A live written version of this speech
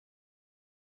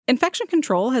Infection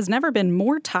control has never been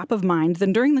more top of mind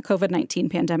than during the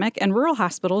COVID-19 pandemic, and rural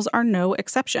hospitals are no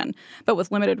exception. But with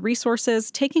limited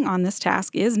resources, taking on this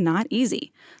task is not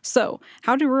easy. So,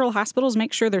 how do rural hospitals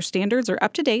make sure their standards are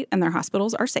up to date and their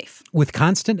hospitals are safe? With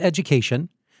constant education,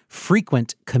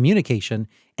 frequent communication,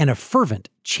 and a fervent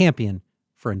champion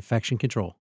for infection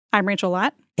control. I'm Rachel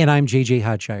Lott. And I'm JJ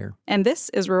Hodshire. And this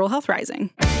is Rural Health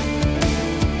Rising.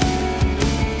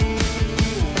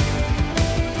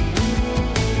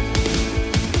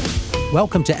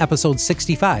 Welcome to episode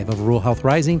 65 of Rural Health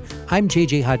Rising. I'm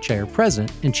JJ Hodshire, President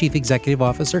and Chief Executive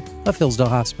Officer of Hillsdale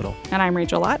Hospital. And I'm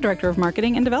Rachel Lott, Director of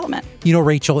Marketing and Development. You know,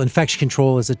 Rachel, infection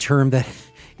control is a term that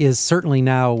is certainly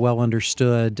now well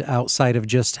understood outside of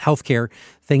just healthcare,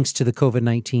 thanks to the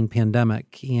COVID-19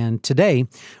 pandemic. And today,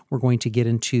 we're going to get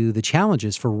into the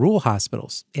challenges for rural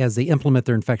hospitals as they implement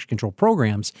their infection control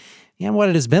programs and what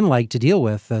it has been like to deal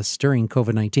with this during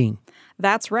COVID-19.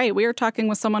 That's right. We are talking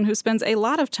with someone who spends a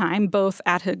lot of time both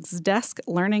at his desk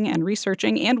learning and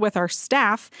researching and with our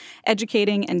staff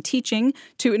educating and teaching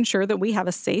to ensure that we have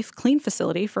a safe, clean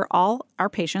facility for all our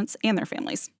patients and their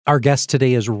families. Our guest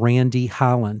today is Randy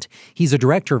Holland. He's a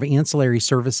Director of Ancillary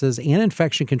Services and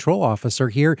Infection Control Officer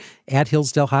here at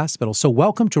Hillsdale Hospital. So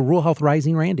welcome to Rural Health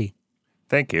Rising, Randy.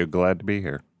 Thank you. Glad to be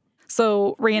here.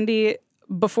 So, Randy,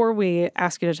 before we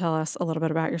ask you to tell us a little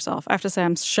bit about yourself, I have to say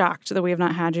I'm shocked that we have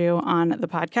not had you on the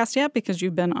podcast yet because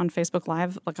you've been on Facebook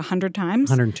Live like 100 times.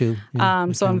 102. Yeah,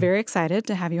 so I'm very excited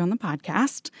to have you on the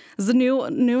podcast. This is a new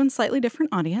and slightly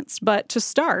different audience. But to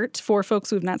start, for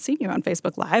folks who have not seen you on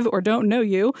Facebook Live or don't know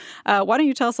you, why don't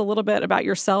you tell us a little bit about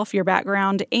yourself, your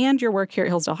background, and your work here at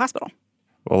Hillsdale Hospital?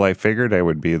 Well, I figured I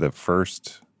would be the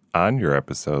first on your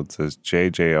episodes, as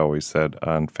JJ always said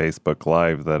on Facebook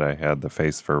Live that I had the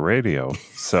face for radio.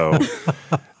 So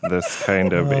this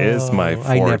kind of is my forte,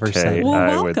 I never said that. Well,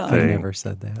 I would welcome. think. I never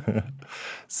said that.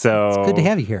 So It's good to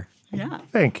have you here. Yeah.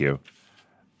 Thank you.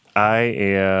 I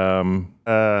am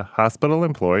a hospital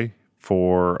employee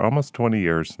for almost 20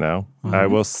 years now. Mm-hmm. I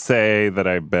will say that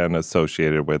I've been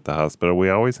associated with the hospital. We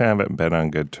always haven't been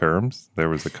on good terms. There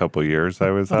was a couple years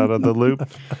I was out of the loop.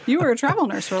 You were a travel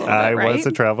nurse for a little I bit, right? was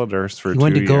a travel nurse for You 2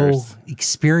 wanted to go years.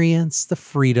 experience the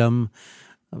freedom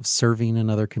of serving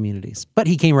in other communities. But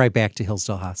he came right back to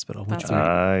Hillsdale Hospital,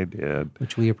 I did.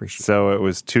 which we appreciate. So it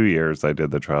was 2 years I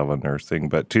did the travel nursing,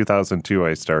 but 2002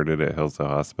 I started at Hillsdale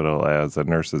Hospital as a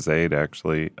nurse's aide,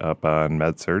 actually, up on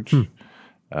MedSurg.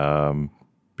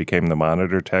 Became the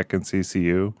monitor tech in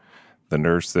CCU. The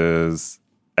nurses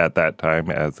at that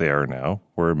time, as they are now,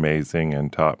 were amazing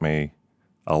and taught me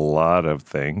a lot of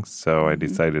things. So I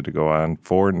decided to go on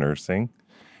for nursing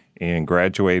and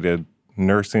graduated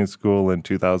nursing school in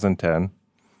 2010,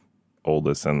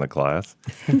 oldest in the class.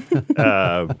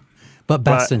 but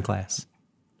best in class.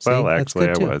 Well, that's actually,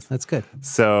 good I too. was. That's good.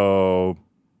 So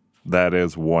that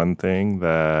is one thing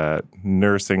that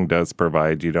nursing does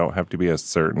provide. You don't have to be a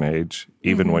certain age,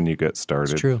 even when you get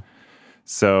started. It's true.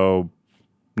 So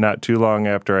not too long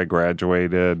after I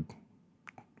graduated,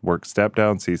 worked step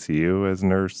down CCU as a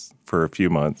nurse for a few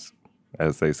months.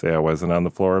 As they say, I wasn't on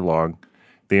the floor long.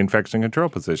 The infection control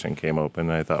position came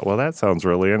open, and I thought, well, that sounds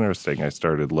really interesting. I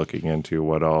started looking into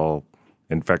what all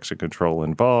infection control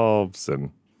involves,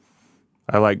 and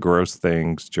I like gross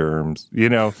things, germs,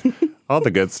 all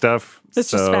the good stuff.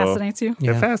 This just fascinates you?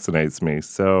 Yeah. It fascinates me.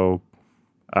 So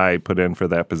I put in for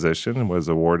that position and was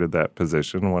awarded that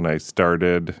position. When I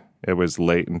started, it was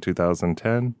late in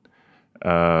 2010.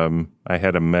 I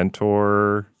had a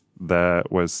mentor that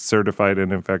was certified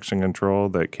in infection control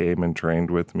that came and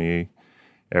trained with me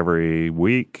every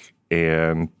week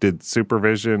and did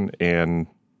supervision and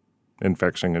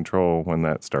infection control when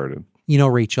that started. You know,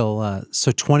 Rachel,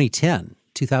 so 2010,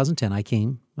 I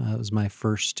came. It was my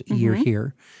first year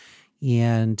here.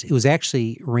 And it was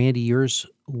actually, Randy, yours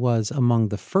was among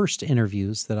the first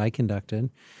interviews that I conducted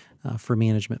for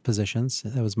management positions.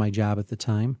 That was my job at the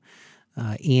time.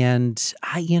 And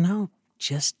I,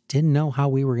 just didn't know how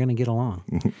we were going to get along.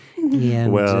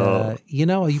 And, Well,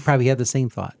 you probably had the same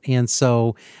thought. And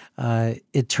so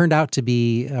it turned out to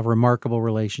be a remarkable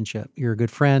relationship. You're a good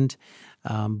friend.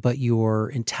 But you're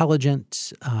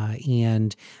intelligent.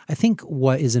 And I think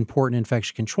what is important in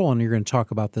infection control, and you're going to talk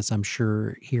about this, I'm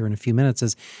sure, here in a few minutes,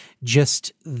 is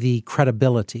just the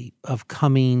credibility of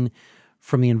coming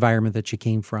from the environment that you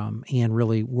came from and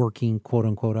really working, quote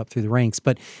unquote, up through the ranks.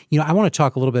 But, I want to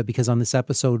talk a little bit because on this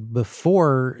episode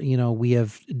before, we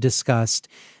have discussed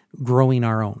growing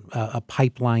our own, a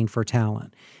pipeline for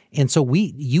talent. And so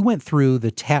you went through the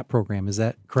TAP program, is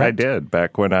that correct? I did.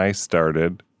 Back when I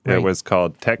started, Right. It was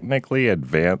called Technically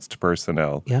Advanced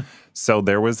Personnel. Yeah. So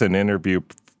there was an interview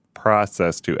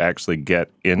process to actually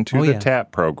get into the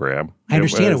TAP program. I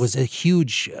understand it was a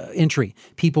huge entry.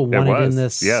 People wanted in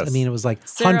this. Yes. I mean, it was like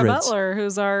Sarah hundreds. Butler,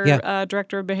 who's our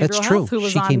director of behavioral That's health, true. who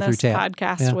was She on came this through TAP.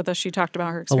 podcast with us. She talked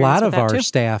about her A experience lot with of that our too.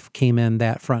 staff came in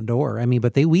that front door. I mean,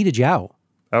 but they weeded you out.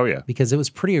 Oh, yeah. Because it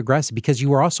was pretty aggressive. Because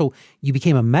you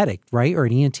became a medic, right? Or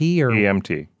an ENT or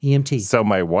EMT. EMT. So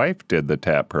my wife did the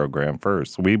TAP program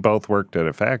first. We both worked at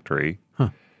a factory.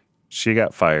 She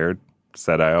got fired,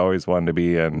 said I always wanted to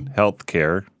be in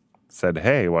healthcare. Said,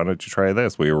 hey, why don't you try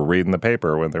this? We were reading the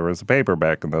paper when there was a paper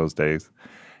back in those days.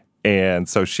 And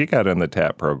so she got in the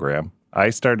TAP program. I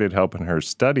started helping her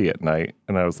study at night,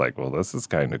 and I was like, well, this is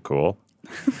kind of cool.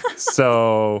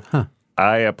 So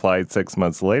I applied 6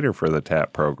 months later for the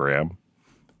TAP program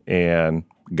and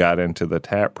got into the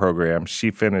TAP program. She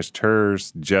finished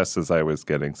hers just as I was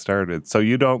getting started. So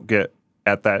you don't get,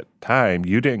 at that time,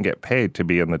 you didn't get paid to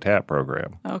be in the TAP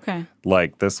program. Okay.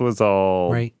 Like, this was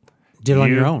all... Right. Did it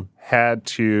on your own. Had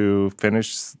to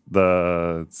finish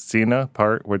the CNA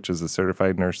part, which is a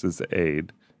certified nurse's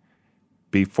aide,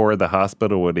 before the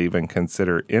hospital would even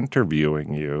consider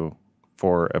interviewing you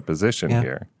for a position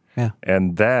here. Yeah.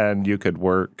 And then you could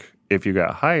work, if you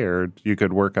got hired, you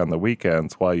could work on the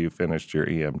weekends while you finished your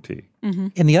EMT. Mm-hmm.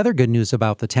 And the other good news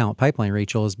about the talent pipeline,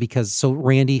 Rachel, is because so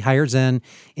Randy hires in,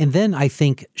 and then I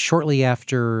think shortly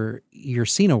after your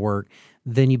CNA work,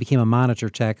 then you became a monitor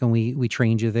tech, and we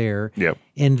trained you there. Yep.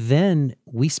 And then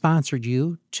we sponsored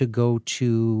you to go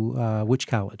to which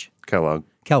college?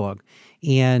 Kellogg.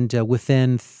 And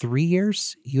within 3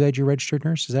 years, you had your registered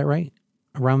nurse. Is that right?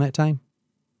 Around that time?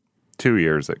 2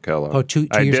 years at Kellogg. Oh, two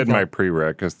I years did ago. my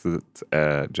prerequisites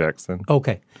at Jackson.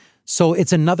 Okay. So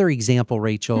it's another example,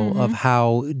 Rachel, of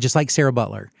how, just like Sarah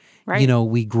Butler, Right.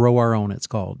 we grow our own, it's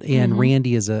called. And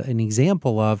Randy is an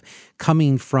example of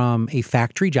coming from a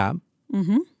factory job,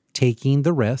 taking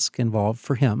the risk involved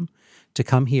for him to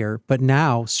come here, but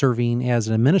now serving as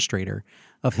an administrator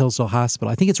of Hillsdale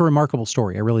Hospital. I think it's a remarkable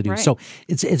story. I really do. Right. So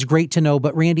it's great to know.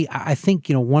 But Randy, I think,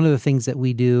 one of the things that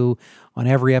we do on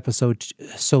every episode,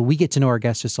 so we get to know our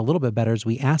guests just a little bit better, is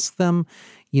we ask them,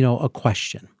 a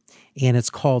question. And it's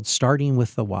called Starting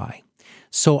with the Why.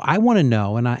 So I want to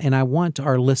know, and I want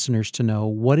our listeners to know,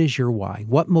 what is your why?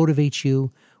 What motivates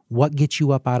you? What gets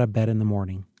you up out of bed in the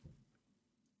morning?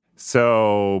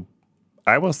 So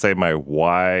I will say my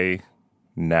why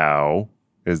now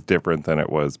is different than it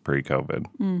was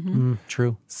pre-COVID.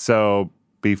 True. So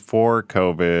before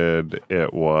COVID,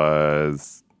 it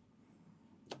was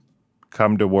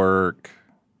come to work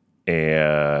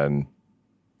and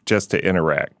just to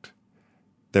interact.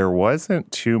 There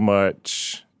wasn't too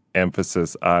much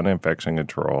emphasis on infection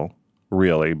control,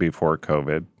 really, before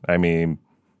COVID. I mean,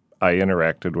 I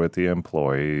interacted with the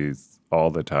employees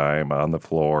all the time on the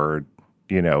floor,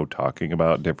 talking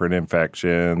about different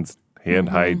infections, hand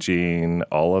hygiene,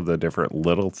 all of the different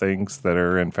little things that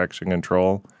are infection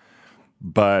control.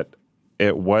 But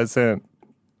it wasn't,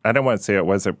 I don't want to say it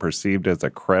wasn't perceived as a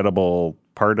credible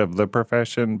part of the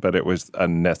profession, but it was a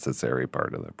necessary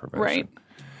part of the profession. Right.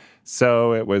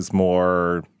 So it was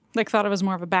more... Thought it was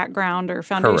more of a background or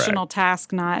foundational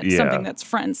task, not something that's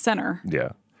front and center.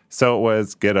 Yeah. So it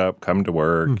was get up, come to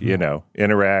work,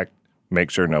 interact, make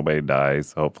sure nobody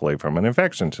dies, hopefully from an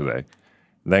infection today.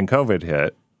 Then COVID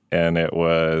hit, and it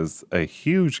was a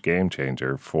huge game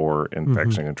changer for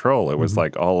infection control. It was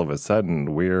like all of a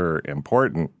sudden we're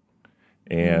important,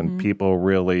 and people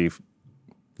really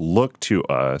look to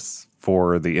us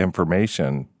for the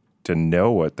information to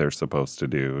know what they're supposed to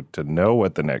do, to know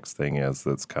what the next thing is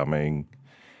that's coming.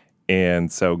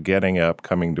 And so getting up,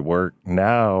 coming to work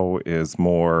now is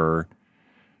more,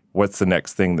 what's the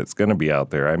next thing that's going to be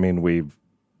out there? I mean, we've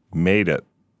made it,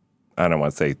 I don't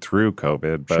want to say through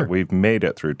COVID, but we've made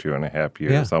it through 2.5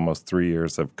 years, almost 3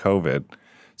 years of COVID.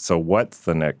 So what's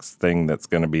the next thing that's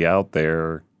going to be out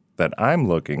there that I'm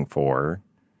looking for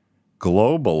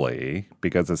globally,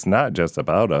 because it's not just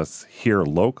about us here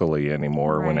locally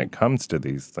anymore when it comes to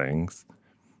these things,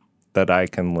 that I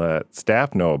can let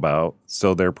staff know about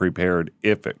so they're prepared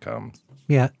if it comes.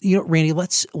 Yeah. Randy,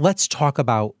 let's talk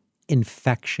about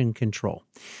infection control.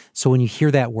 So when you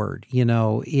hear that word, we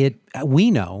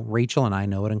know, Rachel and I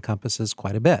know it encompasses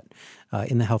quite a bit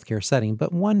in the healthcare setting,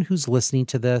 but one who's listening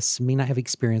to this may not have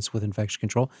experience with infection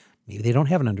control. Maybe they don't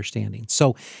have an understanding.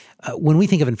 So when we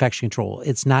think of infection control,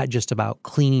 it's not just about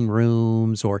cleaning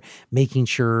rooms or making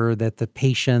sure that the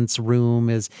patient's room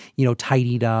is,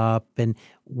 tidied up. And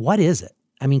what is it?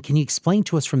 I mean, can you explain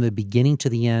to us from the beginning to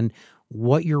the end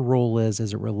what your role is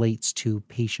as it relates to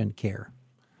patient care?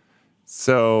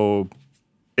 So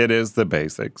it is the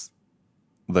basics,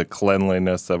 the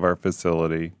cleanliness of our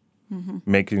facility,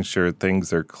 making sure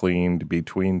things are cleaned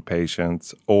between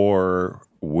patients or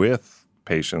with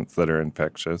patients that are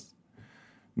infectious,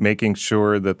 making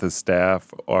sure that the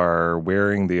staff are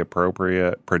wearing the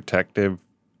appropriate protective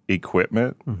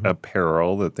equipment,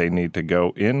 apparel that they need to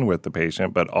go in with the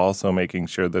patient, but also making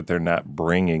sure that they're not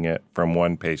bringing it from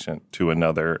one patient to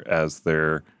another as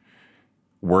they're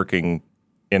working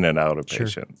in and out of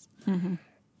patients.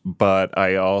 But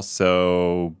I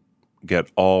also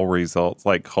get all results,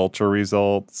 like culture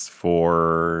results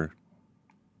for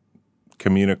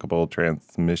communicable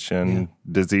transmission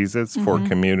diseases for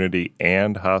community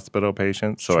and hospital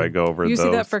patients. So I go over You those.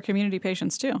 see that for community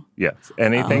patients too? Yes.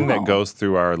 Anything that goes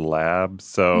through our lab,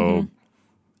 so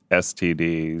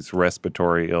STDs,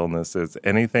 respiratory illnesses,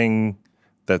 anything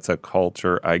that's a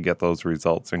culture, I get those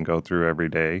results and go through every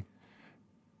day.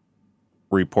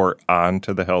 Report on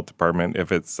to the health department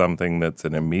if it's something that's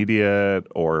an immediate,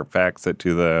 or fax it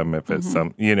to them if it's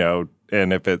some,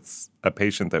 and if it's a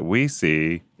patient that we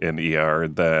see in ER,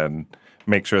 then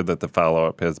make sure that the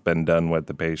follow-up has been done with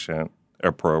the patient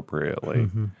appropriately.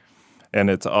 And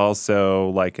it's also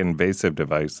like invasive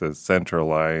devices, central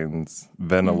lines,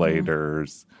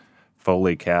 ventilators,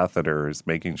 Foley catheters,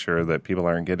 making sure that people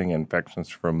aren't getting infections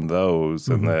from those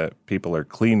and that people are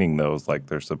cleaning those like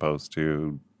they're supposed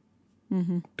to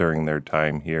during their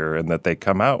time here, and that they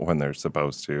come out when they're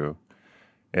supposed to.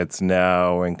 It's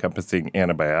now encompassing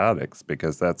antibiotics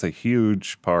because that's a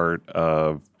huge part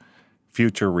of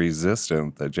future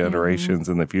resistance, that generations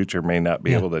in the future may not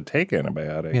be able to take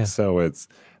antibiotics. So it's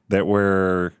that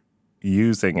we're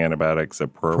using antibiotics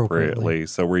appropriately.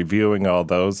 So reviewing all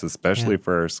those, especially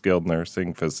for our skilled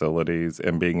nursing facilities,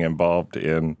 and being involved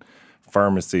in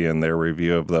pharmacy and their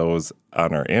review of those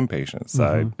on our inpatient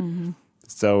side.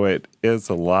 So it is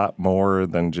a lot more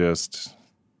than just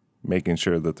making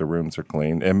sure that the rooms are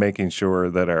clean and making sure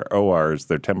that our ORs,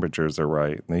 their temperatures are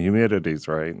right, and the humidity's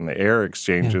right, and the air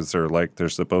exchanges are like they're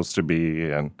supposed to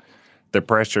be, and the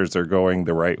pressures are going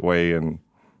the right way. And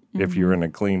if you're in a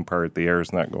clean part, the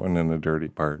air's not going in a dirty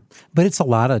part. But it's a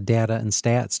lot of data and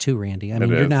stats too, Randy. I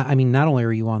mean, not only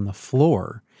are you on the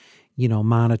floor,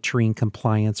 monitoring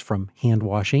compliance from hand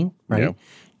washing, right?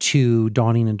 To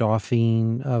donning and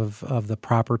doffing of the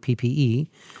proper PPE,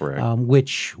 Correct.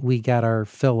 Which we got our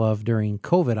fill of during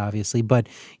COVID, obviously. But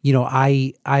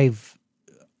I've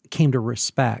came to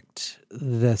respect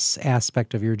this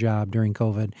aspect of your job during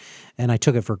COVID, and I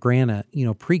took it for granted,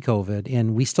 pre-COVID,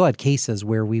 and we still had cases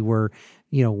where we were,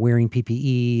 wearing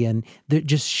PPE, and the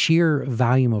just sheer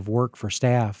volume of work for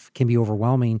staff can be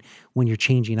overwhelming when you're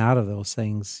changing out of those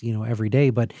things, every day.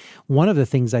 But one of the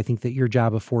things I think that your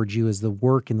job affords you is the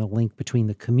work and the link between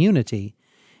the community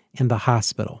and the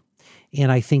hospital.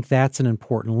 And I think that's an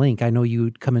important link. I know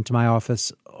you'd come into my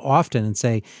office often and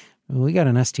say, we got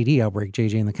an STD outbreak,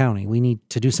 JJ, in the county. We need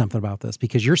to do something about this,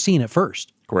 because you're seeing it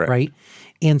first. Correct. Right?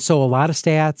 And so a lot of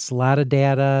stats, a lot of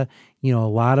data, a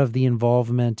lot of the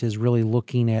involvement is really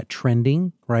looking at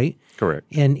trending, right? Correct.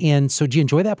 And so do you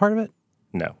enjoy that part of it?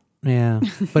 No. Yeah,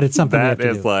 but it's something that we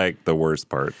have to is do. like the worst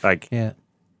part. I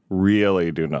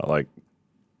really do not like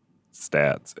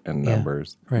stats and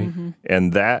numbers. Right.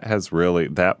 And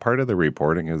that part of the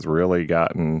reporting has really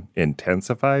gotten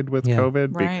intensified with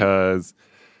COVID, because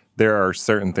there are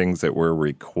certain things that we're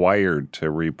required to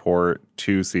report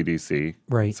to CDC.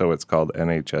 Right. So it's called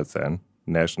NHSN,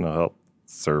 National Health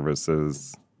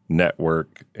Services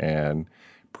Network. And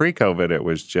pre-COVID, it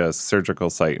was just surgical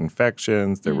site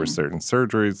infections. There were certain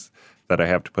surgeries that I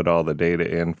have to put all the data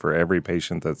in for every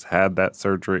patient that's had that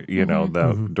surgery,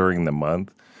 during the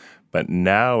month. But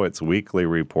now it's weekly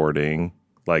reporting,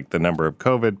 like the number of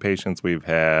COVID patients we've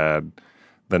had,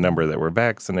 the number that were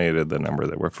vaccinated, the number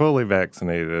that were fully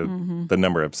vaccinated, the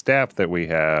number of staff that we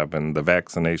have, and the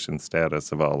vaccination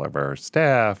status of all of our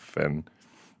staff. And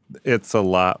it's a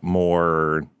lot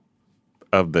more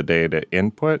of the data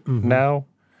input now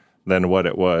than what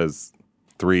it was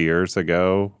 3 years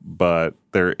ago. But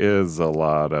there is a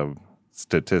lot of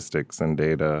statistics and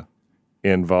data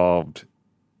involved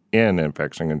in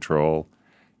infection control.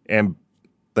 And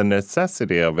the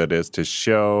necessity of it is to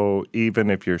show, even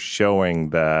if you're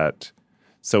showing that,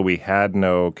 so we had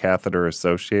no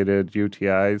catheter-associated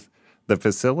UTIs, the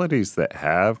facilities that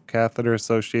have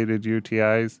catheter-associated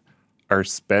UTIs are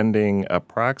spending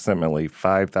approximately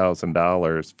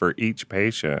 $5,000 for each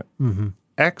patient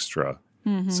extra.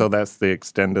 So that's the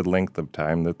extended length of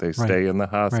time that they stay in the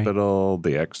hospital,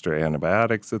 the extra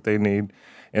antibiotics that they need.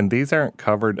 And these aren't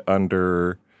covered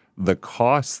under the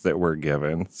costs that we're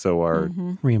given. So our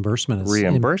reimbursement is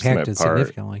impacted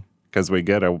significantly, because we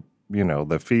get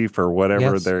the fee for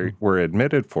whatever they were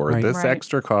admitted for. This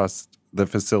extra cost the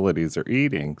facilities are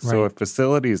eating. So Right. if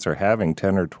facilities are having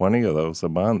 10 or 20 of those a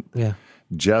month Yeah.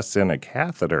 just in a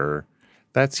catheter,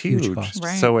 that's Huge huge. cost.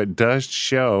 Right. So it does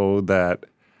show that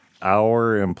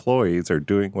our employees are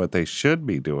doing what they should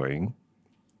be doing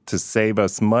to save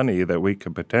us money that we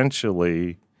could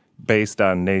potentially, based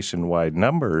on nationwide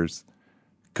numbers,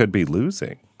 could be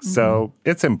losing. So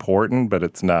it's important, but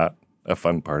it's not a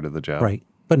fun part of the job. Right.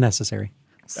 But necessary.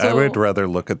 I would rather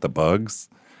look at the bugs.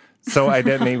 So I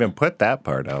didn't even put that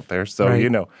part out there. So,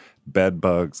 Right. bed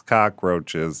bugs,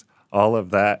 cockroaches, all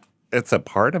of that, it's a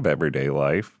part of everyday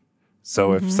life.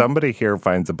 So if somebody here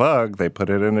finds a bug, they put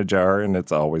it in a jar and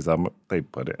it's always they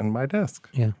put it in my desk.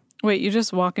 Yeah. Wait, you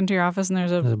just walk into your office and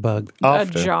there's There's a bug. a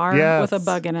Often. jar Yes. with a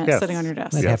bug in it Yes. sitting on your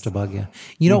desk. I'd have to bug you.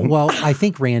 Well, I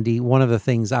think, Randy, one of the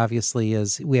things obviously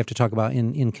is we have to talk about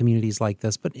in communities like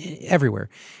this, but everywhere,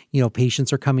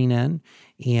 patients are coming in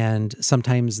and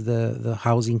sometimes the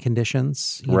housing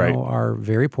conditions, Right. are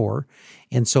very poor.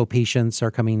 And so patients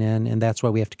are coming in and that's why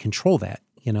we have to control that,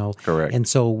 Correct. And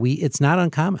so it's not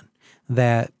uncommon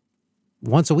that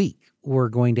once a week, we're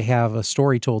going to have a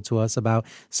story told to us about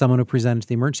someone who presented to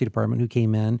the emergency department who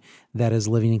came in that is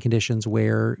living in conditions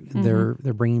where they're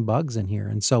bringing bugs in here.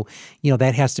 And so,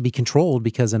 that has to be controlled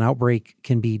because an outbreak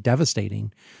can be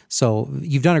devastating. So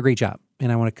you've done a great job,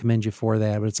 and I want to commend you for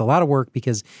that. But it's a lot of work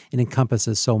because it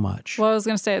encompasses so much. Well, I was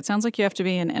going to say, it sounds like you have to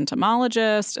be an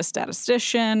entomologist, a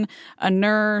statistician, a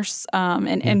nurse, an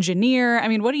engineer. I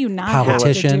mean, what do you not have to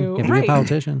Politician. do? You have to be a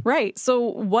politician. Right. So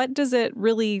what does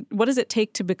it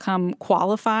take to become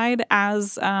qualified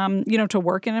as, to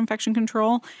work in infection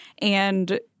control?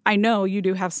 And I know you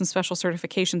do have some special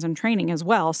certifications and training as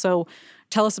well. So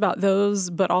tell us about those,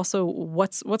 but also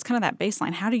what's kind of that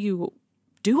baseline? How do you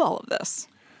do all of this?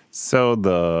 So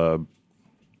the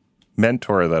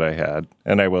mentor that I had,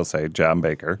 and I will say John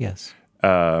Baker, Yes.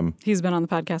 He's been on the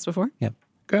podcast before. Yep.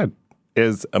 good,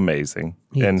 is amazing.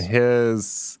 He and is.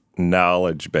 his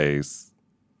knowledge base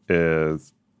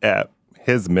is at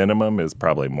his minimum is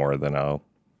probably more than I'll,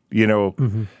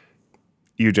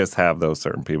 you just have those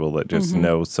certain people that just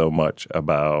know so much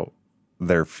about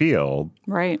their field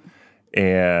Right.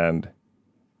 and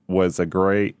was a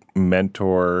great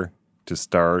mentor to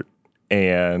start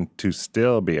and to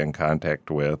still be in contact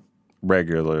with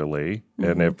regularly.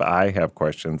 And if I have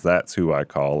questions, that's who I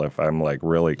call if I'm like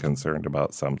really concerned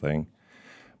about something.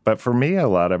 But for me, a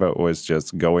lot of it was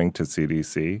just going to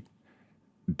CDC,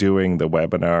 doing the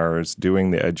webinars,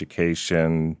 doing the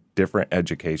education, different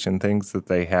education things that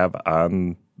they have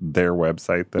on their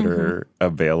website that are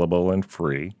available and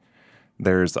free.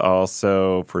 There's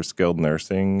also, for skilled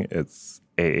nursing, it's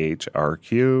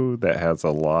AHRQ that has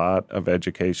a lot of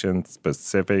education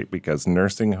specific because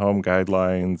nursing home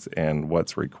guidelines and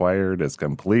what's required is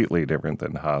completely different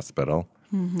than hospital.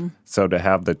 So to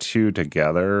have the two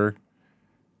together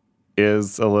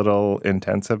is a little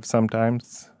intensive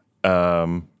sometimes.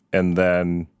 And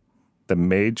then the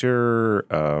major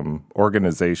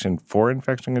organization for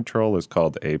infection control is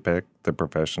called APIC, the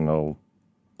Professional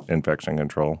Infection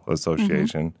Control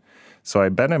Association. So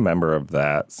I've been a member of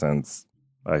that since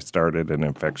I started in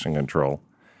infection control.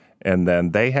 And then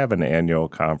they have an annual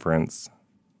conference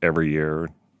every year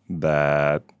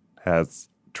that has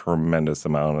tremendous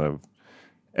amount of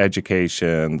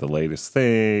education, the latest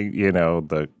thing,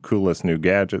 the coolest new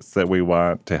gadgets that we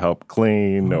want to help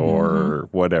clean or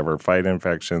whatever, fight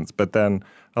infections. But then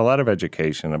a lot of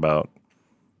education about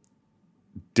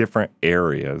different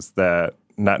areas that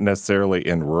not necessarily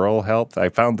in rural health. I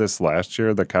found this last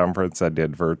year, the conference I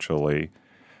did virtually,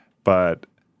 but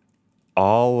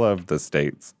all of the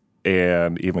states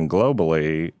and even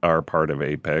globally are part of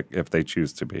APIC if they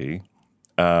choose to be.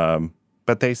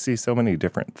 But they see so many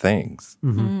different things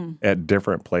at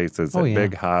different places, at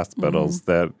big hospitals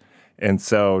and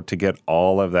so to get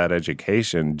all of that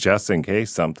education, just in case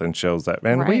something shows up,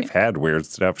 and we've had weird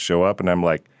stuff show up, and I'm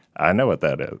like, I know what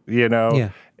that is, Yeah.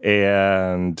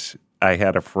 And I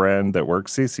had a friend that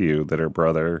works CCU that her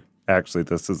brother, actually,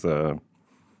 this is a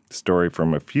story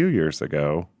from a few years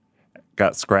ago,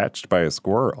 got scratched by a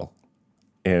squirrel.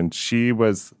 And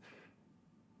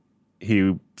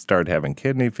he started having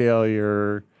kidney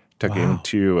failure, took him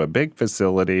to a big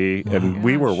facility, and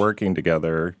we were working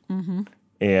together.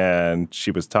 And she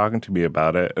was talking to me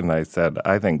about it, and I said,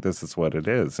 I think this is what it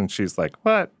is. And she's like,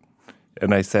 what?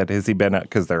 And I said, has he been out,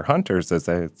 because they're hunters, as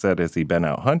I said, has he been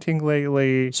out hunting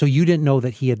lately? So you didn't know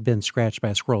that he had been scratched by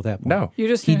a squirrel at that point? No. You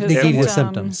just They knew his gave you the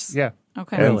symptoms. symptoms. Yeah.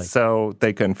 Okay. And Really? so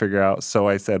they couldn't figure out. So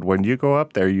I said, when you go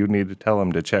up there, you need to tell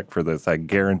them to check for this. I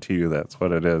guarantee you that's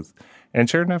what it is. And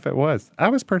sure enough, it was. I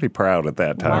was pretty proud at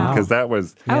that time Wow. because that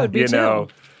was, I would be too.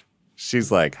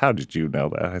 She's like, how did you know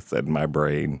that? I said, my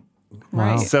brain.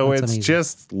 Wow. So That's it's amazing.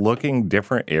 just looking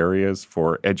different areas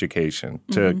for education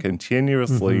to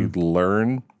continuously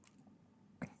learn,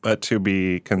 but to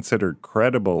be considered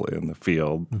credible in the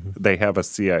field. They have a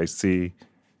CIC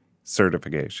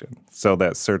certification. So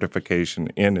that certification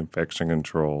in infection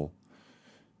control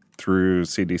through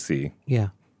CDC, Yeah.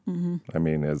 I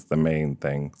mean, is the main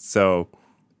thing. So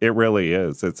it really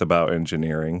is. It's about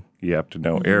engineering. You have to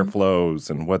know airflows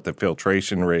and what the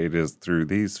filtration rate is through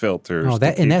these filters. Oh,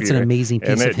 to and that's keep an you- amazing piece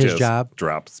and of it his just job.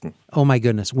 Drops. Oh my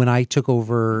goodness. When I took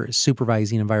over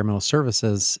supervising environmental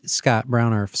services, Scott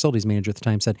Brown, our facilities manager at the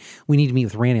time, said, we need to meet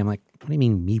with Randy. I'm like, what do you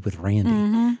mean meet with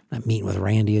Randy? Not meeting with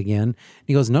Randy again. And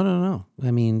he goes, no.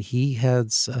 I mean, he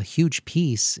has a huge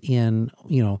piece in,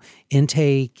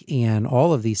 intake and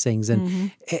all of these things.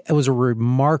 And it was a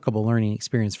remarkable learning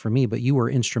experience for me, but you were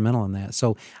instrumental in that.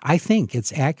 So I think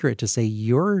it's accurate to say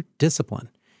your discipline,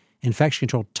 infection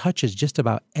control, touches just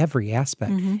about every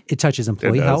aspect. It touches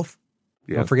employee does. health.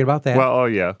 Yes. Don't forget about that. Well, oh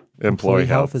yeah. Employee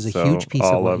health is a So huge piece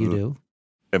of all what you do.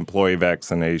 Employee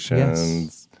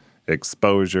vaccinations,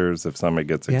 exposures, if somebody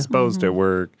gets exposed at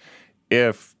work,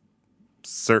 if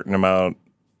certain amount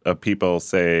of people,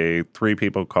 say 3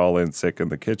 people call in sick in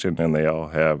the kitchen and they all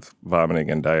have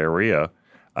vomiting and diarrhea,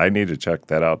 I need to check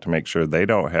that out to make sure they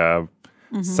don't have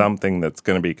something that's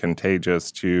going to be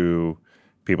contagious to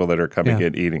people that are coming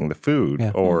in eating the food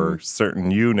or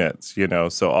certain units,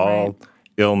 so all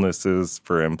illnesses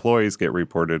for employees get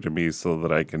reported to me so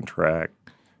that I can track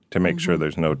to make sure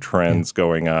there's no trends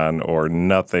going on or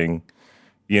nothing,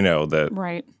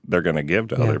 that they're going to give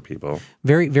to other people.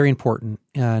 Very, very important,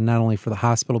 not only for the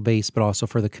hospital base, but also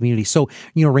for the community. So,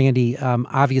 Randy,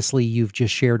 obviously you've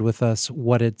just shared with us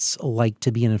what it's like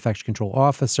to be an infection control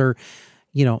officer,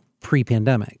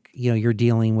 pre-pandemic. You're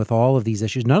dealing with all of these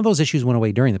issues. None of those issues went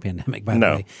away during the pandemic, by the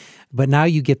way. But now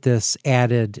you get this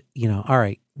added,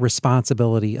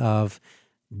 responsibility of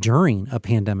during a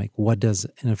pandemic, what does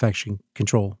an infection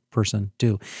control person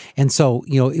do? And so,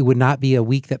 it would not be a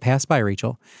week that passed by,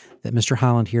 Rachel, that Mr.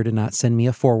 Holland here did not send me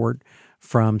a forward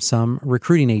from some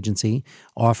recruiting agency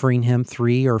offering him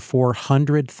 $300,000 or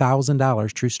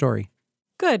 $400,000, true story,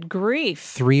 Good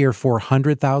grief. $300,000 or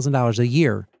 $400,000 a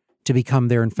year to become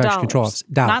their infection control officer.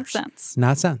 Not cents.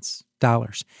 Not cents.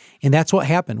 Dollars. And that's what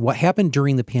happened. What happened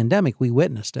during the pandemic, we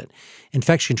witnessed it.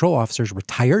 Infection control officers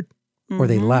retired or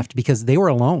they left because they were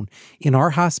alone. In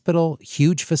our hospital,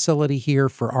 huge facility here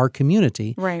for our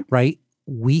community, right?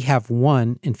 We have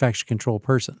one infection control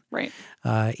person. Right.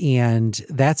 And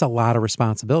that's a lot of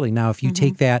responsibility. Now, if you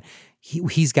take that,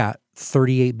 he's got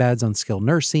 38 beds on skilled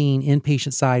nursing,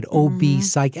 inpatient side, OB,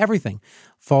 psych, everything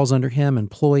falls under him,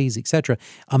 employees, et cetera.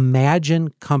 Imagine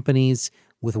companies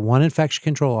with one infection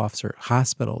control officer,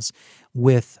 hospitals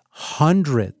with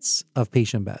hundreds of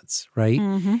patient beds, right?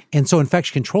 And so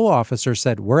infection control officer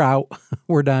said, we're out,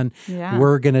 we're done. Yeah.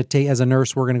 We're going to take, as a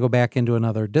nurse, we're going to go back into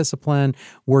another discipline.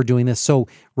 We're doing this. So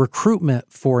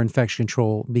recruitment for infection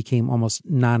control became almost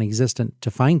non-existent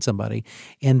to find somebody.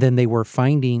 And then they were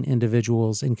finding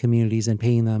individuals in communities and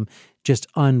paying them just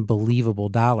unbelievable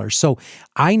dollars. So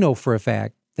I know for a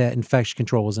fact that infection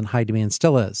control was in high demand,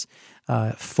 still is,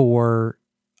 for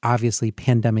obviously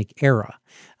pandemic era.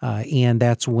 And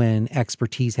that's when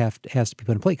expertise has to be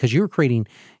put in place because you were creating,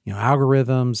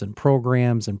 algorithms and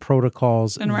programs and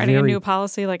protocols. And writing a new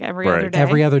policy like every other day.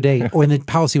 Every other day. Or the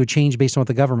policy would change based on what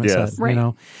the government said,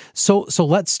 Right. So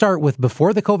let's start with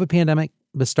before the COVID pandemic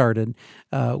started,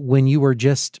 when you were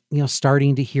just,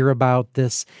 starting to hear about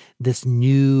this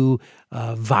new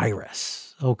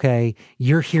virus, okay?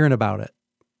 You're hearing about it.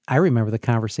 I remember the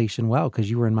conversation well because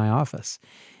you were in my office.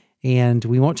 And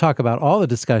we won't talk about all the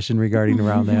discussion regarding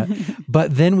around that.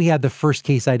 But then we had the first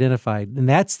case identified. And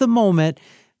that's the moment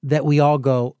that we all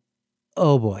go,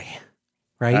 oh boy,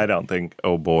 right? I don't think,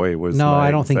 oh boy, was No, my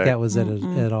I don't think exact- that was it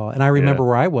at all. And I remember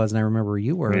where I was and I remember where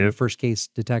you were when the first case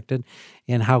detected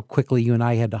and how quickly you and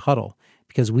I had to huddle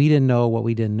because we didn't know what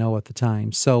we didn't know at the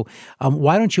time. So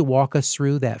why don't you walk us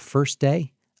through that first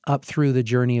day up through the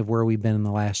journey of where we've been in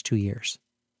the last 2 years?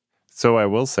 So I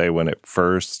will say when it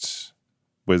first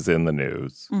was in the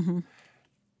news,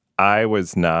 I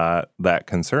was not that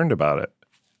concerned about it.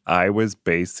 I was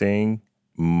basing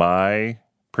my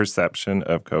perception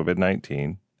of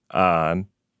COVID-19 on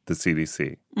the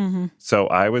CDC. So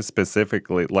I was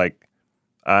specifically,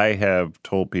 I have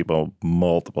told people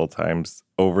multiple times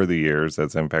over the years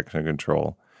as infection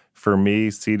control, for me,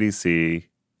 CDC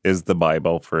is the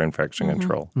Bible for infection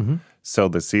control. So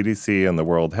the CDC and the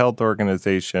World Health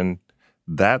Organization,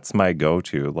 that's my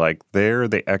go-to. They're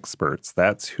the experts.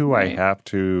 That's who I have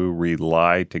to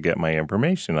rely to get my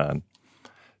information on.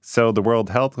 So the World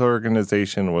Health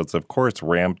Organization was, of course,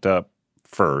 ramped up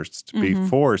first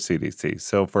before CDC.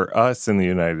 So for us in the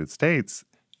United States,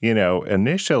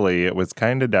 initially it was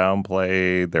kind of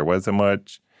downplayed. There wasn't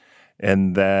much.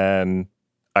 And then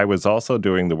I was also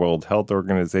doing the World Health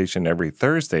Organization every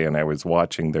Thursday, and I was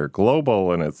watching their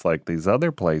global, and it's like these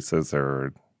other places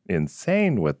are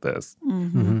insane with this.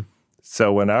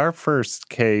 So in our first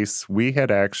case, we had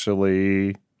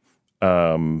actually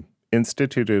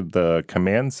instituted the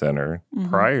command center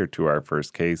prior to our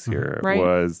first case here. It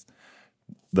was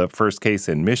the first case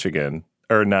in Michigan,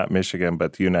 or not Michigan,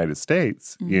 but the United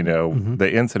States.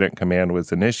 The incident command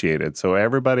was initiated. So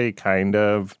everybody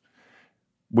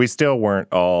we still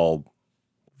weren't all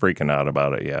freaking out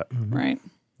about it yet. Right.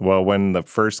 Well, when the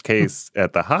first case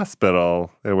at the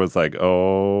hospital, it was like,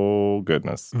 oh,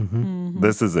 goodness,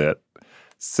 this is it.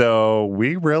 So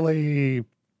we really,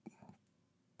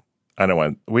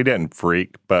 we didn't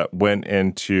freak, but went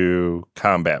into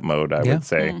combat mode, I would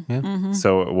say.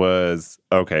 So it was,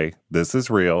 okay, this is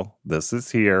real. This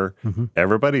is here.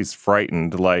 Everybody's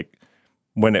frightened. Like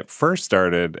when it first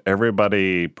started,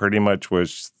 everybody pretty much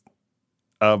was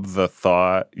of the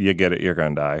thought, you get it, you're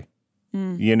going to die.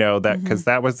 Because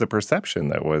that was the perception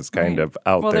that was kind of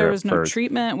out there. Well, there was at no first.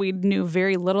 treatment. We knew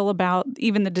very little about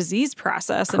even the disease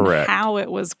process and how it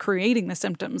was creating the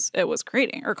symptoms it was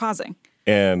creating or causing.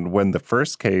 And when the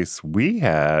first case we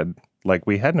had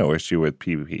no issue with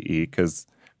PPE because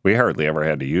we hardly ever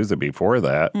had to use it before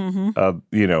that,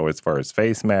 as far as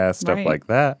face masks, stuff like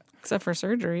that. Except for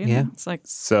surgery. Yeah. It's like,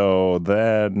 so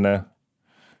then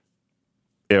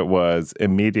it was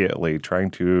immediately trying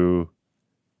to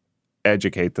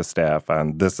educate the staff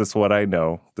on this is what I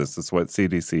know. This is what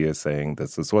CDC is saying.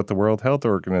 This is what the World Health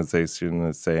Organization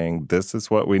is saying. This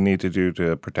is what we need to do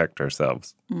to protect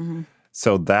ourselves.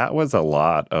 So that was a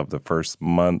lot of the first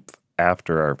month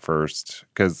after our first,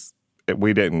 because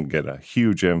we didn't get a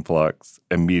huge influx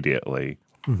immediately.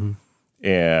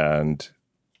 And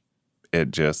it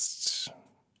just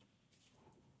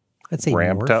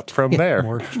ramped up from there.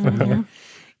 Morphed from there.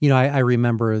 I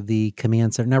remember the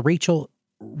command center. Now, Rachel,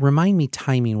 remind me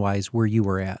timing-wise where you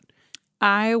were at.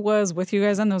 I was with you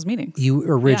guys on those meetings. You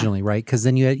originally, right? Because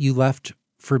then you left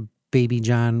for baby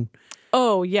John.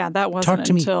 Oh, yeah, that wasn't Talk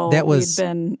to me. until That was- we'd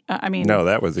been, No,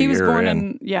 that was a he was year born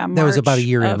in. March That was about a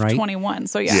year in, of right? 21.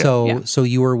 So, yeah. So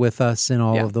you were with us in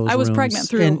all of those I was rooms. pregnant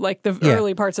through And- the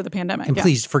early parts of the pandemic. And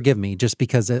please forgive me just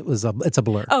because it's a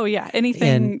blur. Oh, yeah.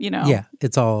 Anything, Yeah,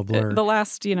 it's all a blur. The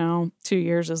last, 2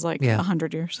 years is like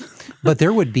 100 years. But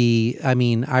there would be,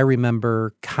 I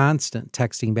remember constant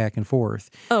texting back and forth.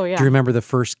 Oh, yeah. Do you remember the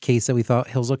first case that we thought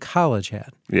Hillsdale College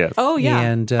had? Yes. Oh, yeah.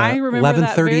 And I remember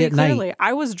that 11:30 very at night. clearly.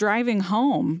 I was driving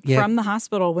home from the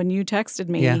hospital when you texted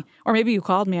me, or maybe you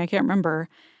called me, I can't remember,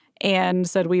 and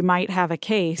said we might have a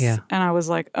case. Yeah. And I was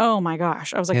like, oh my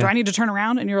gosh. I was like, do I need to turn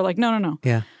around? And you were like, no.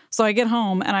 Yeah. So I get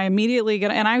home and I immediately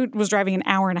and I was driving an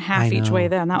hour and a half each way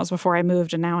then. That was before I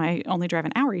moved, and now I only drive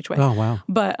an hour each way. Oh, wow.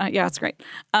 But yeah, it's great.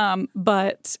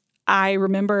 But I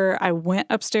remember I went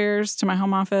upstairs to my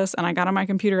home office and I got on my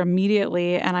computer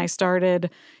immediately and I started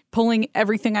pulling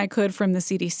everything I could from the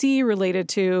CDC related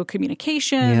to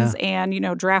communications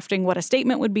and, drafting what a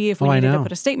statement would be if we needed to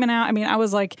put a statement out. I mean, I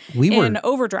was like in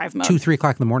overdrive mode. 2-3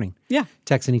 o'clock in the morning. Yeah.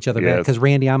 Texting each other back. Because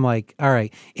Randy, I'm like, all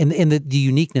right. And the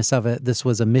uniqueness of it, this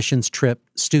was a missions trip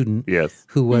student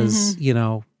who was,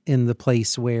 in the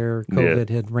place where COVID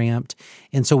had ramped.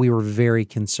 And so we were very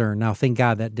concerned. Now, thank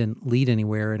God that didn't lead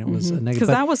anywhere and it was a negative. Because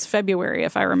that was February,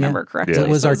 if I remember correctly. It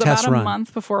was so our it was test about run. a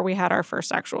month before we had our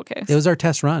first actual case. It was our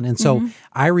test run. And so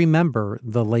I remember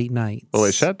the late nights. Well,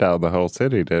 it shut down the whole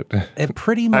city, didn't it? It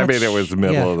pretty much. I mean, it was the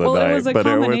middle of the night. It was a but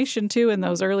combination, too, in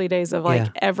those early days of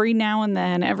every now and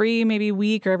then, every maybe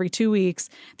week or every 2 weeks,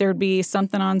 there'd be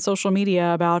something on social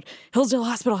media about Hillsdale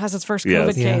Hospital has its first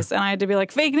COVID case. And I had to be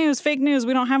like, fake news,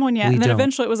 we don't have one yet. And then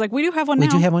eventually it was like, we do have one now.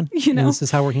 We do have one. And this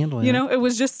is how we're handling it. It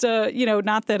was just,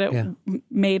 not that it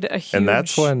made a huge And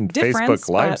that's when difference, Facebook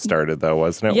Live started, though,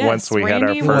 wasn't it? Yes, Once we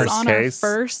Randy had our was first on case. Our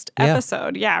first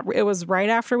episode. Yeah, it was right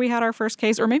after we had our first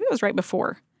case, or maybe it was right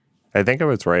before. I think it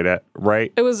was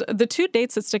right. It was the two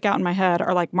dates that stick out in my head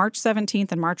are like March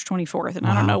 17th and March 24th, and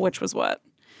I don't know which was what.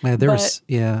 Yeah,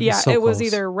 it was close.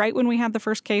 either right when we had the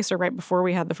first case or right before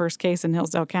we had the first case in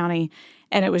Hillsdale County,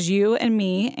 and it was you and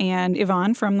me and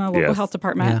Yvonne from the local health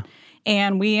department,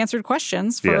 and we answered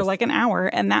questions for like an hour.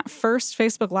 And that first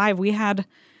Facebook Live, we had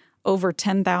over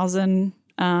 10,000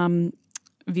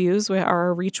 views.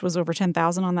 Our reach was over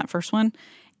 10,000 on that first one.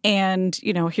 And,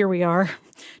 here we are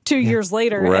 2 years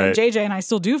later, Right. and JJ and I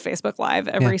still do Facebook Live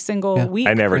every single week.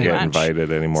 I never pretty get much.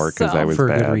 invited anymore because So- I was For a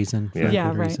bad. good reason. For a Yeah,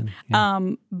 good right. reason. Yeah.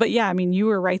 But yeah, I mean, you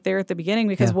were right there at the beginning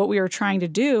because what we were trying to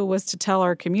do was to tell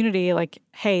our community, like,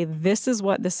 hey, this is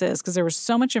what this is, because there was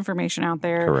so much information out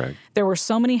there. Correct. There were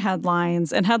so many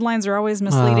headlines, and headlines are always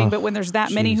misleading. But when there's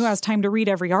that many, who has time to read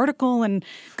every article and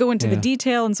go into the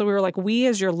detail? And so we were like, we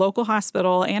as your local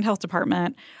hospital and health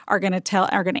department are going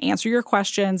to answer your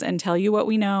questions and tell you what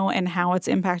we know and how it's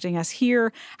impacting us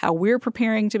here, how we're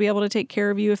preparing to be able to take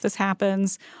care of you if this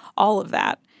happens, all of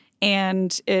that.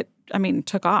 And it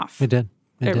took off. It did.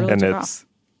 It did. really And took it's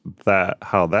that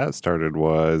how that started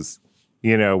was,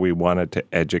 we wanted to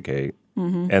educate.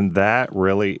 And that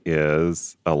really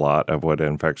is a lot of what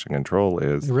infection control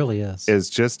is. It really is. Is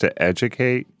just to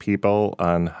educate people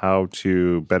on how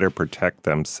to better protect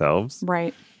themselves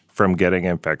Right. from getting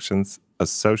infections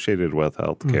associated with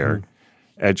healthcare,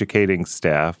 educating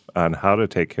staff on how to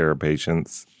take care of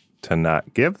patients to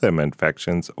not give them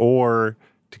infections or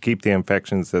to keep the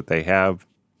infections that they have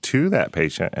to that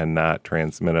patient and not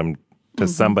transmit them to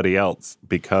somebody else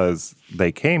because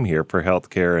they came here for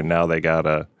healthcare and now they got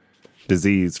a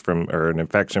disease or an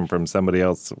infection from somebody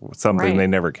else, something Right. they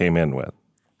never came in with.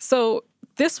 So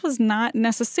this was not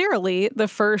necessarily the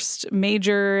first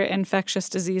major infectious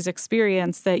disease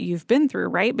experience that you've been through,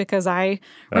 right? Because I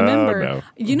remember, no.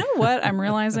 you know what I'm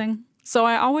realizing? So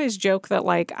I always joke that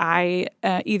like I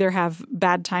either have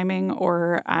bad timing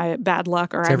or bad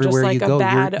luck, or It's I'm just everywhere like you go. a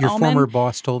bad Your omen. former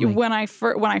boss told me. When I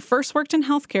first worked in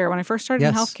healthcare, when I first started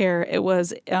in Yes. healthcare, it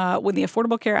was when the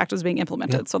Affordable Care Act was being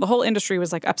implemented. So the whole industry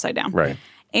was like upside down. Right.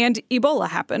 And Ebola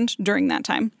happened during that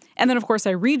time. And then, of course, I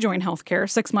rejoined healthcare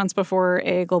 6 months before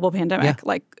a global pandemic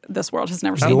like this world has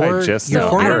never How seen. am I just your now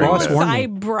former I don't hearing know boss if this? warned I me.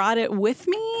 brought it with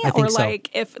me, I think or so. like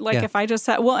if I just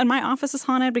said, well, and my office is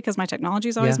haunted because my technology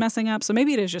is always Yeah. messing up. So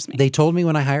maybe it is just me. They told me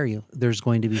when I hire you, there's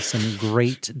going to be some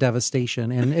great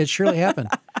devastation, and it surely happened.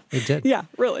 It did. Yeah,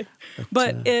 really.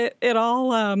 But it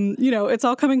all, it's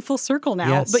all coming full circle now.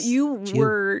 Yes, But you it's you.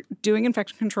 were doing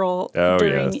infection control Oh,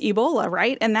 during yes. Ebola,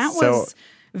 right? And that So- was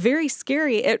very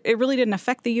scary. It really didn't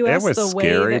affect the It U.S. was the way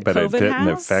scary, that but COVID it didn't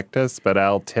has. affect us. But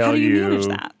I'll tell How do you manage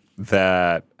that?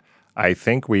 that I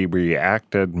think we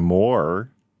reacted more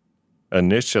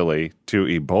initially to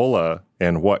Ebola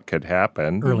and what could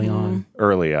happen Early on.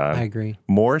 early on. I agree.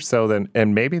 More so than,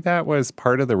 and maybe that was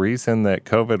part of the reason that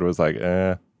COVID was like,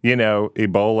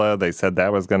 Ebola, they said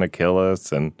that was going to kill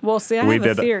us. And Well, see, I have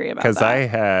a theory about because that. I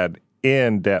had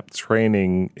in-depth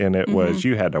training, and it was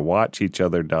you had to watch each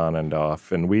other on and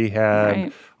off, and we had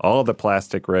Right. all the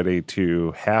plastic ready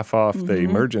to half off the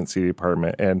emergency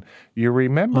department. And you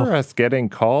remember us getting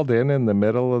called in the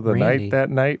middle of the Randy, night that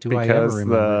night do I ever because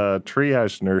remember. the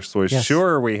triage nurse was Yes.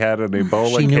 sure we had an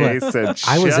Ebola She knew it. case and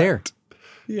I was there.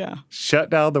 Yeah.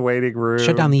 shut down the waiting room.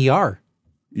 Shut down the ER.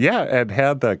 Yeah, and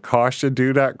had the caution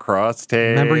do not cross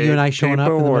tape. Remember you and I showing up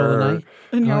in the People middle of the were- night?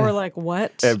 And y'all Oh, were yeah. like,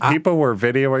 what? And people were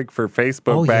videoing for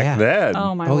Facebook Oh, back yeah. then.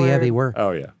 Oh, my Oh, word. yeah, they were.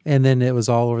 Oh, yeah. And then it was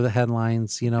all over the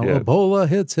headlines, Yeah. Ebola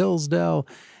hits Hillsdale.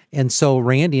 And so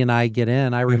Randy and I get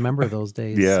in. I remember those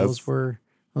days. Yes. Those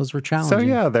were challenging. So,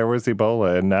 yeah, there was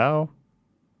Ebola. And now,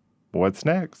 what's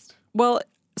next? Well,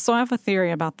 so I have a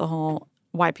theory about the whole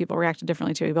why people reacted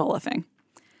differently to Ebola thing.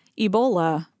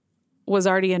 Ebola was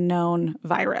already a known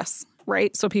virus,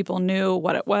 right? So people knew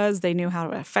what it was. They knew how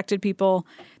it affected people.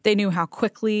 They knew how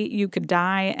quickly you could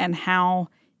die and how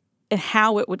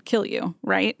it would kill you,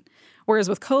 right? Whereas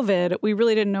with COVID, we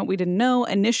really didn't know what we didn't know.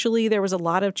 Initially, there was a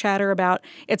lot of chatter about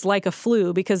it's like a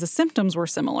flu because the symptoms were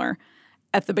similar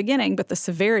at the beginning, but the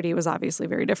severity was obviously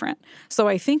very different. So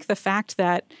I think the fact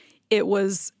that it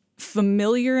was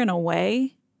familiar in a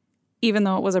way, even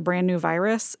though it was a brand new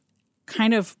virus,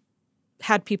 kind of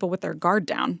had people with their guard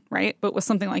down, right? But with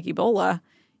something like Ebola,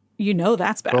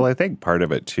 that's bad. Well, I think part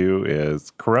of it, too,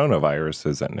 is coronavirus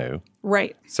isn't new.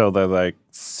 Right. So there are like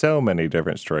so many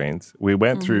different strains. We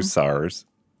went through SARS.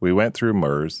 We went through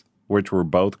MERS, which were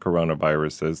both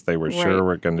coronaviruses. They were sure Right.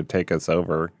 were going to take us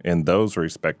over in those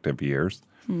respective years.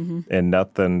 And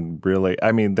nothing really,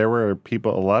 there were a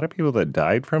lot of people that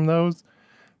died from those,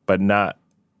 but not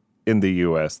in the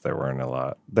U.S. There weren't a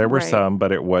lot. There were Right. some,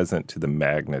 but it wasn't to the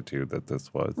magnitude that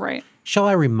this was. Right. Shall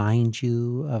I remind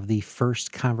you of the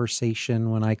first conversation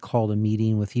when I called a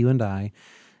meeting with you and I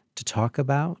to talk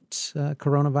about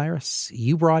coronavirus?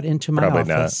 You brought into my Probably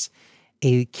not. office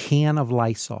a can of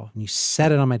Lysol and you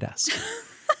set it on my desk.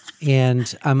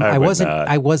 And I would not.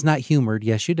 I was not humored.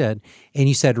 Yes, you did. And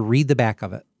you said, read the back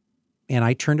of it. And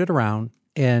I turned it around,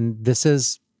 and this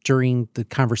is during the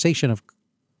conversation of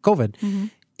COVID.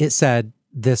 It said,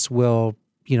 this will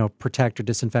protect or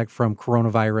disinfect from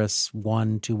coronavirus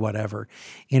 1 to whatever.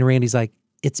 And Randy's like,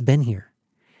 it's been here.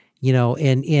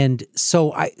 And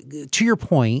so to your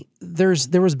point, there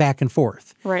was back and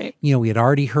forth. Right. We had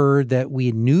already heard that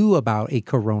we knew about a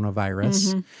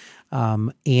coronavirus.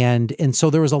 And so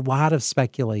there was a lot of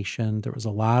speculation. There was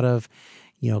a lot of,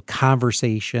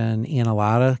 conversation and a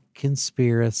lot of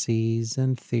conspiracies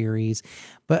and theories.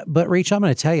 But Rachel, I'm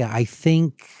going to tell you, I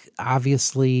think,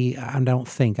 obviously, I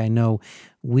know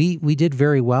we did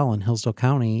very well in Hillsdale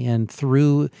County, and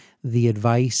through the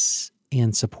advice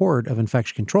and support of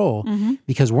infection control,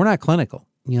 because we're not clinical.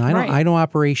 I know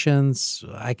operations.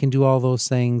 I can do all those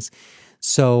things.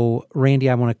 So, Randy,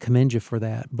 I want to commend you for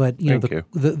that. But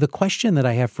the question that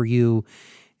I have for you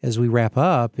as we wrap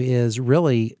up is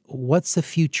really, what's the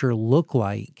future look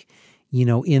like,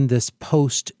 in this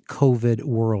post-COVID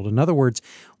world? In other words,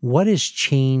 what has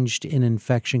changed in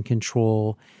infection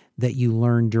control that you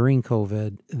learned during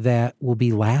COVID that will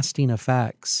be lasting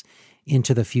effects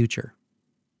into the future?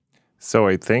 So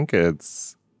I think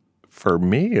for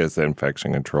me as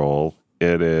infection control,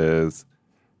 it is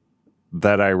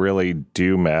that I really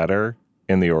do matter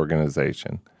in the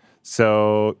organization.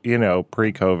 So,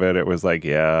 pre-COVID, it was like,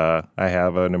 yeah, I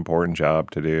have an important job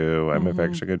to do. I'm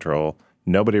infection control.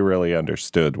 Nobody really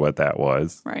understood what that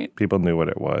was. Right. People knew what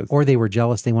it was. Or they were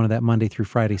jealous. They wanted that Monday through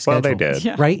Friday schedule. Well, they did.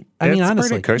 Yeah. Right? It's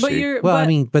honestly. pretty cushy.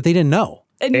 But they didn't know.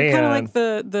 And you're kind of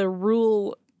like the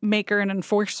rule maker and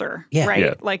enforcer, right?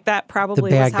 Yeah. Like that probably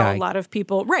The was bad how guy. a lot of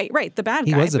people, right, the bad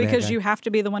He guy, was the bad because guy. you have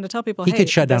to be the one to tell people, He hey, could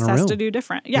shut down this a has room. to do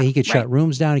different. Yeah, he could shut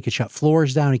rooms down. He could shut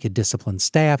floors down. He could discipline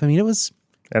staff. It was...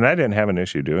 And I didn't have an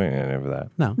issue doing any of that.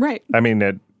 No. Right. I mean,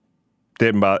 it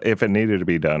didn't bother. If it needed to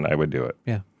be done, I would do it.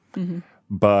 Yeah.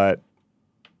 But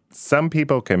some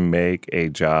people can make a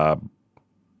job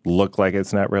look like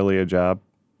it's not really a job.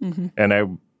 And I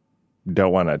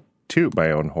don't want to toot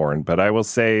my own horn, but I will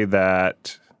say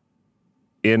that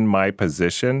in my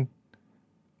position,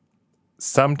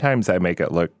 sometimes I make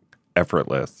it look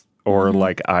effortless or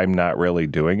like I'm not really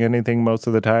doing anything most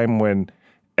of the time, when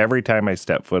every time I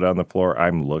step foot on the floor,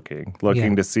 I'm looking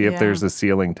to see if there's a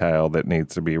ceiling tile that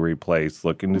needs to be replaced,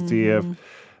 looking to see if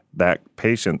that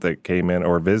patient that came in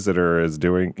or visitor is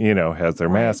doing, has their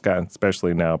mask on,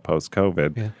 especially now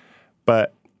post-COVID. Yeah.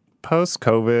 But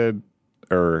post-COVID,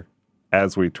 or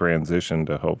as we transition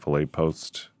to hopefully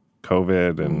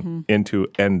post-COVID and into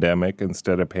endemic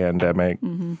instead of pandemic,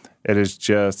 it is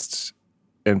just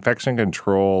infection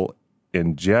control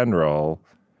in general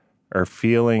are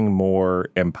feeling more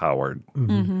empowered.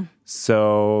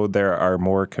 So there are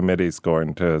more committees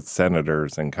going to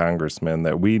senators and congressmen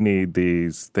that we need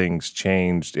these things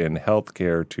changed in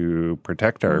healthcare to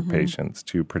protect our patients,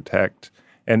 to protect,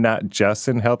 and not just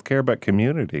in healthcare, but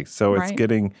community. So it's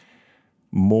getting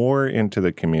more into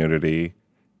the community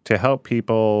to help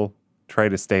people try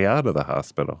to stay out of the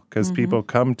hospital, because people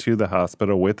come to the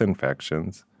hospital with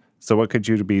infections. So what could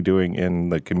you be doing in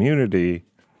the community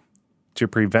to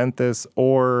prevent this,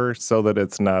 or so that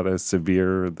it's not as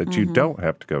severe that you don't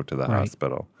have to go to the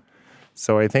hospital?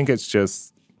 So I think it's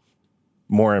just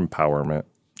more empowerment.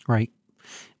 Right.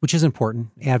 Which is important.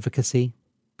 Advocacy,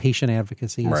 patient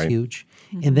advocacy is Right. huge.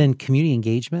 And then community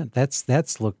engagement,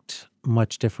 that's looked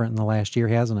much different in the last year,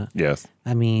 hasn't it? Yes.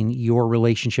 Your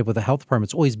relationship with the health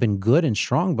department's always been good and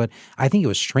strong, but I think it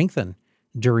was strengthened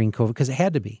during COVID because it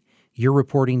had to be. You're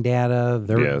reporting data,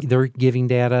 they're giving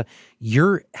data,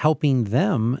 you're helping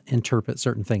them interpret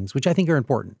certain things, which I think are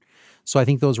important. So I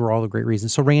think those were all the great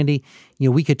reasons. So Randy,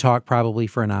 we could talk probably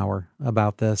for an hour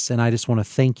about this, and I just want to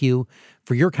thank you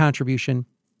for your contribution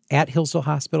at Hillsdale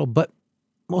Hospital, but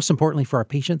most importantly for our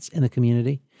patients in the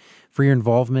community, for your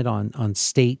involvement on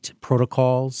state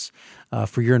protocols,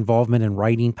 for your involvement in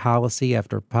writing policy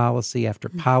after policy after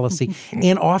policy,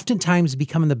 and oftentimes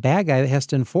becoming the bad guy that has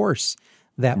to enforce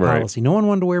that policy. No one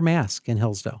wanted to wear masks in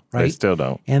Hillsdale, right? They still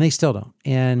don't. And they still don't.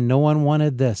 And no one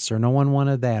wanted this or no one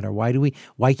wanted that, or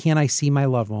why can't I see my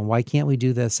loved one? Why can't we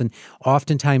do this? And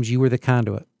oftentimes you were the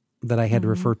conduit that I had to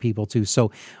refer people to. So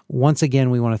once again,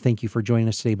 we want to thank you for joining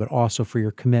us today, but also for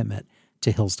your commitment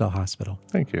to Hillsdale Hospital.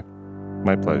 Thank you.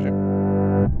 My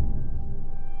pleasure.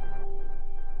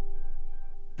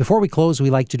 Before we close,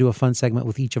 we like to do a fun segment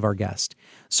with each of our guests.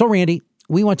 So Randy,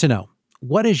 we want to know,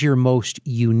 what is your most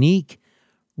unique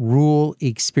rural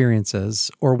experiences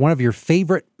or one of your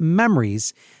favorite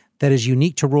memories that is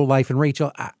unique to rural life? And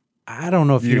Rachel, I don't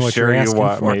know if you know what you're asking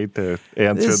want for. me to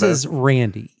answer This is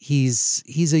Randy. He's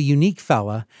a unique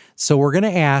fella. So we're going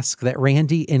to ask that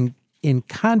Randy in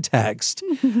context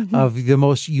of the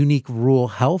most unique rural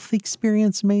health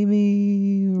experience,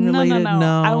 maybe related?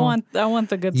 No. I want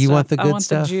the good stuff. You want the good I want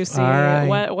stuff? the juicy. All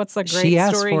right. What's the She great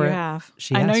asked story for you it. have?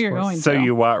 She I know asked you're for it. going So to.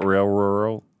 you want real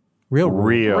rural? Real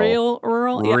rural.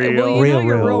 Rural? Real Yeah, well, you know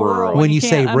you're rural. rural When you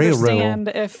can't say real understand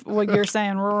if what you're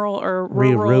saying rural or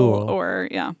Real rural rural. or,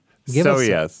 yeah. Give So us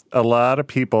yes, a lot of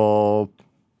people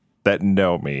that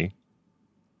know me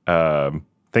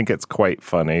think it's quite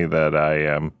funny that I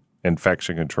am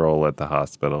infection control at the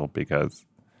hospital because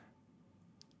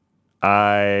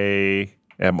I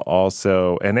am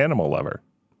also an animal lover.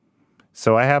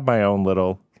 So I have my own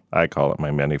little, I call it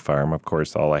my mini farm. Of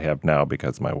course, all I have now,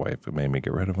 because my wife who made me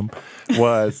get rid of them,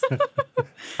 was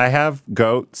I have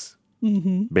goats,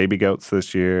 baby goats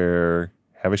this year,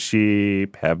 have a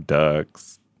sheep, have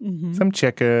ducks, some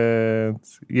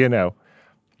chickens, you know.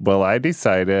 Well, I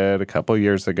decided a couple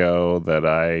years ago that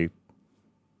I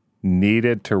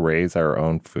needed to raise our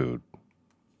own food.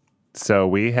 So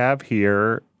we have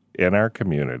here in our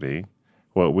community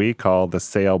what we call the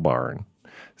sale barn.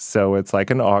 So it's like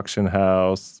an auction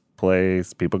house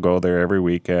place. People go there every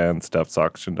weekend, stuff's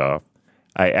auctioned off.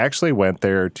 I actually went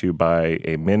there to buy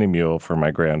a mini mule for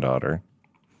my granddaughter,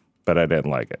 but I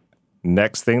didn't like it.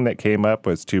 Next thing that came up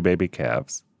was 2 baby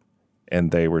calves,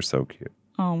 and they were so cute.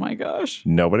 Oh, my gosh.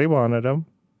 Nobody wanted them,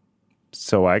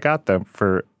 so I got them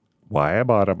for, why I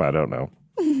bought them, I don't know,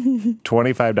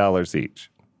 $25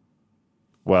 each.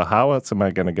 Well, how else am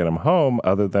I going to get them home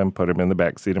other than put them in the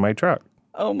back seat of my truck?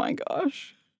 Oh, my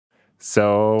gosh.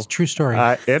 So It's a true story.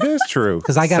 it is true.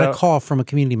 Because I got a call from a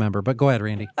community member, but go ahead,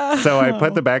 Randy. So I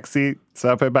put the back seats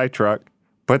up in my truck,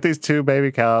 put these 2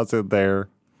 baby cows in there.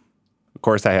 Of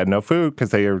course, I had no food because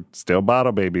they are still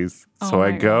bottle babies. So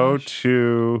I go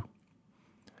to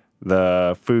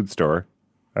the food store.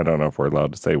 I don't know if we're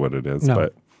allowed to say what it is,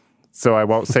 but so I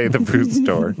won't say the food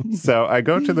store. So I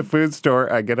go to the food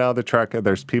store, I get out of the truck, and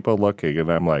there's people looking,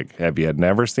 and I'm like, have you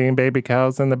never seen baby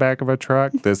cows in the back of a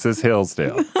truck? This is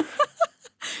Hillsdale.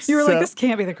 You were like, this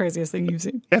can't be the craziest thing you've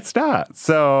seen. It's not.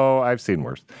 So I've seen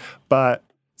worse. But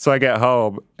so I get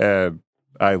home, and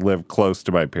I live close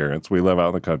to my parents. We live out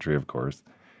in the country, of course.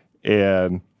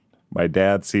 And my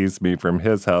dad sees me from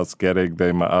his house getting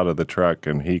them out of the truck,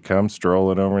 and he comes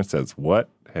strolling over and says, "What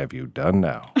have you done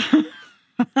now?"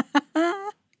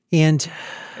 And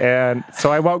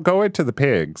so I won't go into the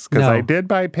pigs because No. I did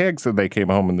buy pigs and they came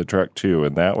home in the truck too.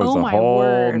 And that was Oh, a my whole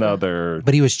word. nother.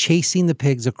 but he was chasing the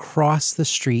pigs across the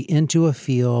street into a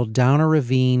field, down a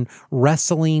ravine,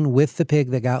 wrestling with the pig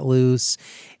that got loose.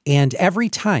 And every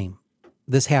time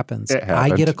this happens, It I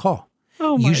get happened. a call.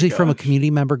 Oh, my Usually from a gosh.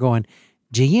 community member going,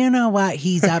 "Do you know what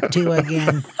he's up to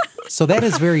again?" So that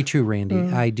is very true, Randy.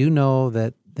 I do know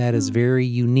that is very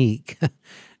unique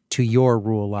to your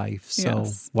rural life. So,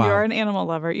 Yes. wow. You are an animal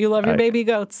lover. You love your baby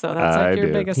goats, so that's I like your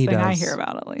do. biggest He thing I does. hear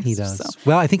about, at least. He does. So.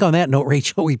 Well, I think on that note,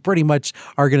 Rachel, we pretty much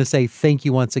are going to say thank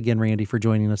you once again, Randy, for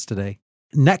joining us today.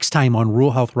 Next time on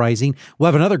Rural Health Rising, we'll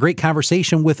have another great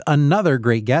conversation with another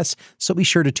great guest, so be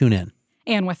sure to tune in.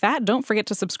 And with that, don't forget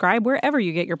to subscribe wherever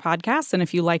you get your podcasts. And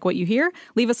if you like what you hear,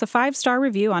 leave us a 5-star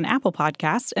review on Apple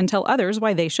Podcasts and tell others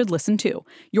why they should listen too.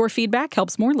 Your feedback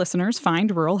helps more listeners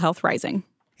find Rural Health Rising.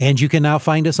 And you can now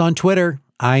find us on Twitter.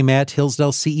 I'm at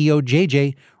Hillsdale CEO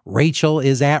JJ. Rachel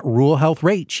is at Rural Health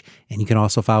Rach. And you can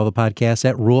also follow the podcast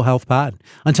at Rural Health Pod.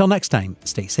 Until next time,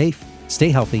 stay safe, stay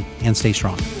healthy, and stay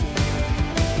strong.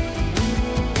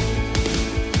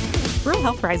 Rural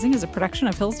Health Rising is a production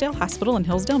of Hillsdale Hospital in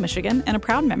Hillsdale, Michigan, and a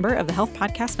proud member of the Health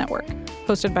Podcast Network.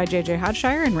 Hosted by JJ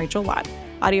Hodshire and Rachel Lott.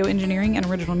 Audio engineering and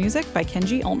original music by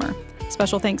Kenji Ulmer.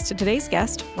 Special thanks to today's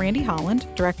guest, Randy Holland,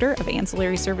 Director of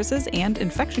Ancillary Services and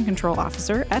Infection Control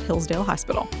Officer at Hillsdale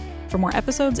Hospital. For more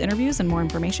episodes, interviews, and more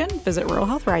information, visit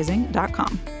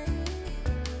ruralhealthrising.com.